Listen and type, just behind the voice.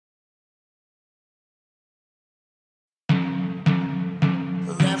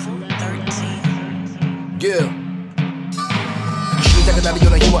Yeah.死にたくなるよ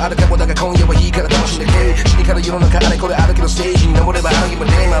うな日もあるかもだが今夜はいいから楽しんでけ死にから世の中あれこれあるけどステージに登ればある日も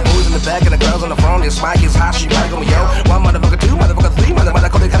day My boys in the back and the crowds on the front This mic is hot しっかり込むよ One motherfucker two motherfucker three まだまだ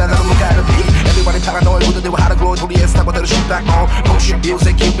これからだろ迎える日 Everybody paranoid ことでは腹黒いとりあえず保てる shit back on Bullshit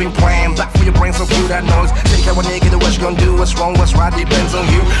music you've been playing Back for your brain so cue that noise 正解はねえけど what you gonna do What's wrong what's right depends on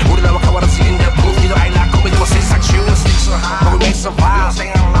you 俺らは変わらず in the booth 喜怒哀楽込めても制作中 Sticks so high but we may survive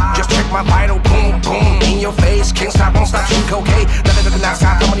Just check my vital boom boom In your face can't stop won't stop drink okay 誰だかな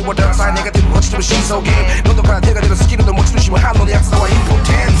さたまにはダーサイネガティブポジティブシーソーゲー喉から手が出るスキルの持ち主も反応でやつらはインポ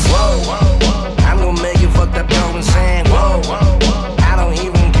テンス I'm gonna make you fucked up go insane Whoa I don't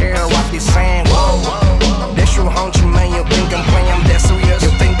even care what they saying Whoa That shit will haunt you man You think I'm playing I'm that serious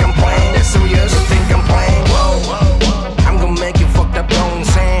You think I'm playing that serious You think I'm playing Whoa I'm gonna make you fucked up go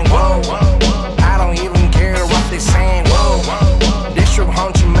insane Whoa I don't even care what they saying Whoa That shit will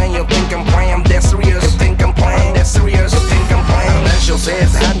haunt you man You think I'm playing I'm that serious You think I'm playing that serious You think I'm playing That shit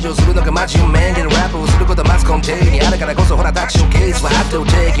says繁盛するのがマジよ man でラップをすることまず根底にあるからこそほらタクシーのケースはあってお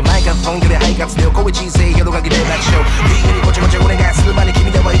定期マイクフォンで肺活で声小さい夜がきでラクションビールにごちゃごちゃお願いする前に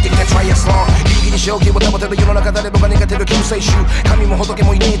君では言ってきたトライアスロンギリギリ正気を保てる世の中誰もが願ってる救世主神も仏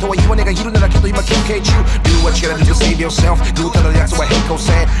もいねえとは言わねがいるならけど今休憩中 Do what you gotta do to save yourself グータのやつは平行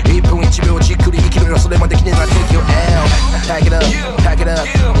線1分1秒じっくり生きろよそれまできねえなら Take your L Pack it up Pack it up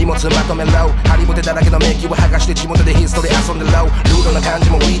荷物まとめろハリボテだらけのメッキを剥がして地元でヒストリー遊んでろルードな感じ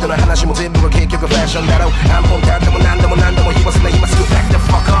もウィードの話も全部が結局ファッションだろアンポンタンでも何度も何度も日はすな今すぐ